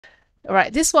All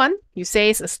right, this one, you say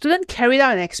a student carried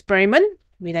out an experiment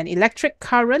with an electric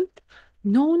current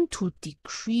known to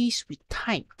decrease with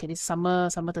time. Okay, this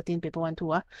summer 13 paper 1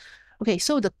 2. Okay,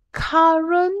 so the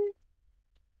current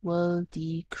will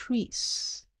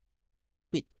decrease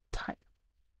with time.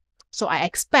 So I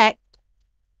expect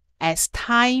as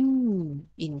time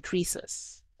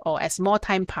increases or as more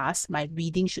time passes, my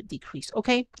reading should decrease.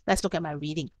 Okay, let's look at my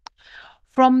reading.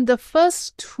 From the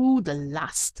first to the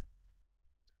last,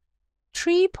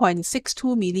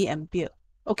 3.62 milliampere.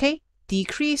 Okay,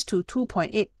 decrease to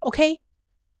 2.8. Okay,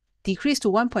 decrease to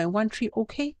 1.13.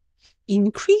 Okay,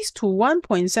 increase to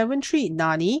 1.73.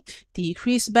 Nani,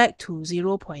 decrease back to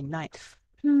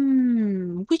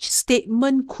 0.9. Which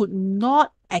statement could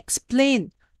not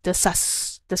explain the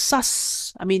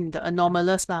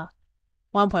anomalous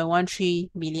 1.13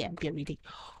 milliampere reading?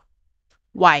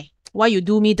 Why? Why you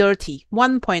do me dirty?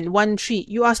 1.13.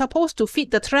 You are supposed to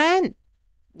fit the trend.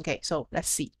 Okay, so let's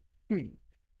see. The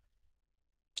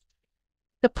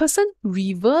person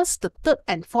reversed the third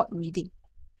and fourth reading.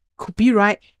 Could be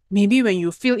right. Maybe when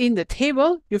you fill in the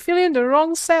table, you fill in the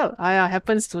wrong cell.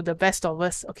 Happens to the best of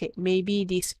us. Okay, maybe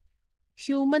this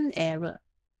human error.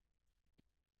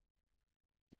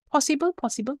 Possible.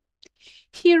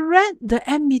 He read the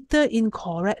ammeter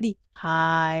incorrectly.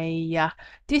 Hiya,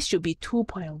 this should be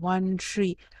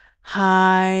 2.13.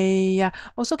 Hiya,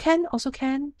 also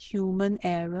can human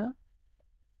error.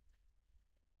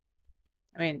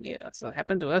 I mean, yeah, so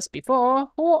happened to us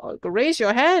before. Oh, raise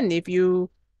your hand if you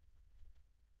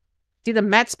did a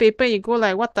maths paper. You go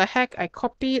like, what the heck? I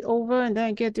copy it over and then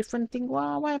I get a different thing.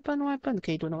 Wow, what happened?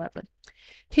 Okay, don't know what happened.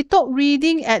 He thought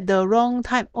reading at the wrong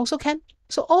time. Also can.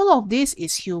 So all of this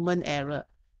is human error.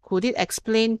 Could it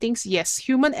explain things? Yes,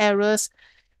 human errors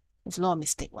is not a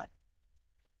mistake one.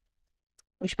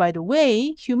 Which, by the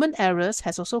way, human errors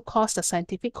has also cost the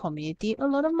scientific community a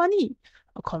lot of money.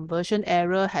 A conversion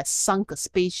error has sunk a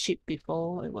spaceship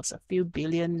before. It was a few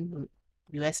billion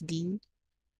USD.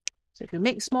 So if you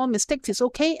make small mistakes, it's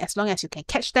okay as long as you can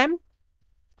catch them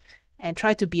and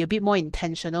try to be a bit more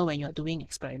intentional when you're doing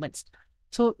experiments.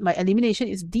 So my elimination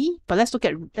is D, but let's look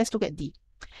at D.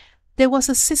 There was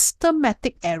a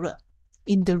systematic error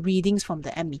in the readings from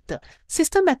the ammeter.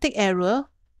 Systematic error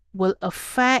will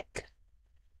affect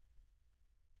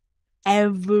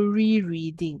every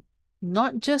reading,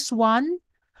 not just one,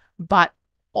 but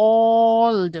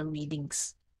all the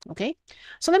readings. Okay,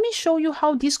 so let me show you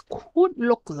how this could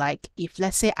look like if,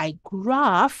 let's say, I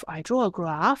draw a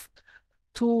graph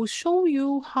to show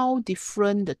you how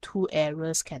different the two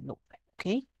errors can look like.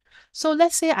 Okay, so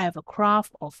let's say I have a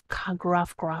graph of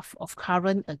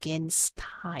current against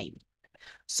time.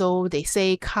 So they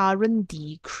say current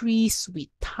decrease with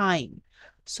time.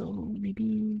 So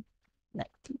maybe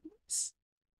like this.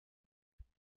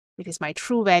 It is my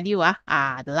true value.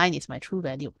 The line is my true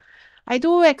value. I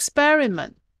do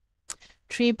experiment.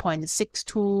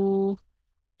 3.62,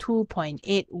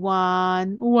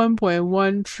 2.81,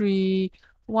 1.13,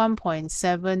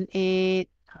 1.78,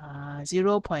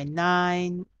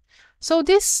 0.9. So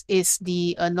this is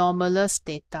the anomalous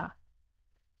data.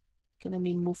 Okay, let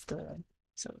me move the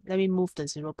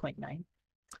 0.9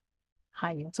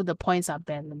 higher. So the points are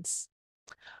balanced.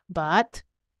 But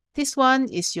this one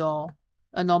is your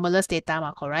anomalous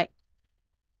data, correct?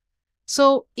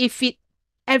 So if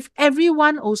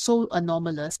everyone also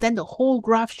anomalous, then the whole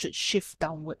graph should shift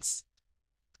downwards.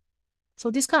 So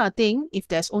this kind of thing, if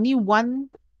there's only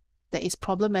one that is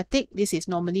problematic, this is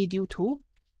normally due to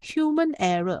human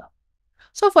error.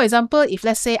 So for example, if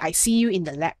let's say I see you in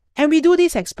the lab and we do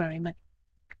this experiment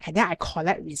and then I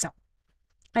collect result.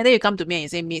 And then you come to me and you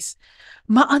say, Miss,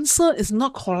 my answer is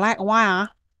not correct. Why?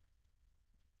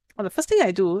 Well, the first thing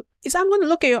I do is I'm going to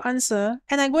look at your answer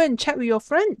and I go and check with your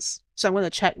friends. So I'm going to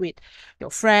check with your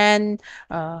friend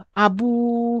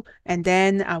Abu, and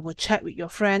then I will check with your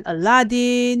friend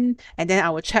Aladdin, and then I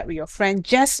will check with your friend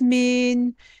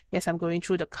Jasmine. Yes, I'm going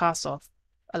through the cast of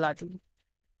Aladdin.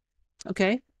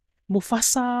 Okay.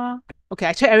 Mufasa. Okay,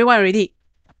 I checked everyone already.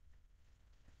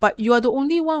 But you are the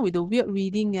only one with the weird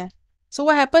reading. Yeah. So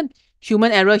what happened?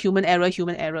 Human error,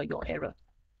 your error.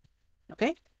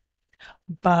 Okay.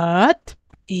 But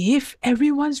if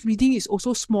everyone's reading is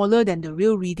also smaller than the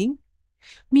real reading,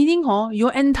 meaning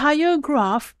your entire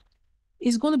graph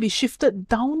is going to be shifted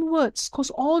downwards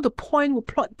because all the point will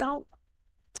plot down.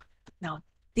 Now,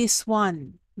 this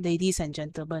one, ladies and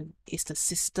gentlemen, is the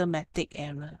systematic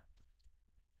error.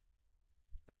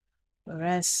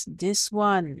 Whereas this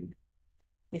one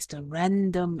is the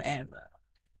random error.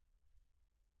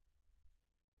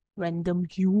 Random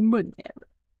human error.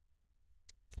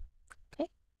 Okay.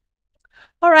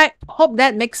 All right, hope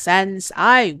that makes sense.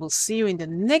 I will see you in the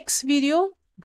next video.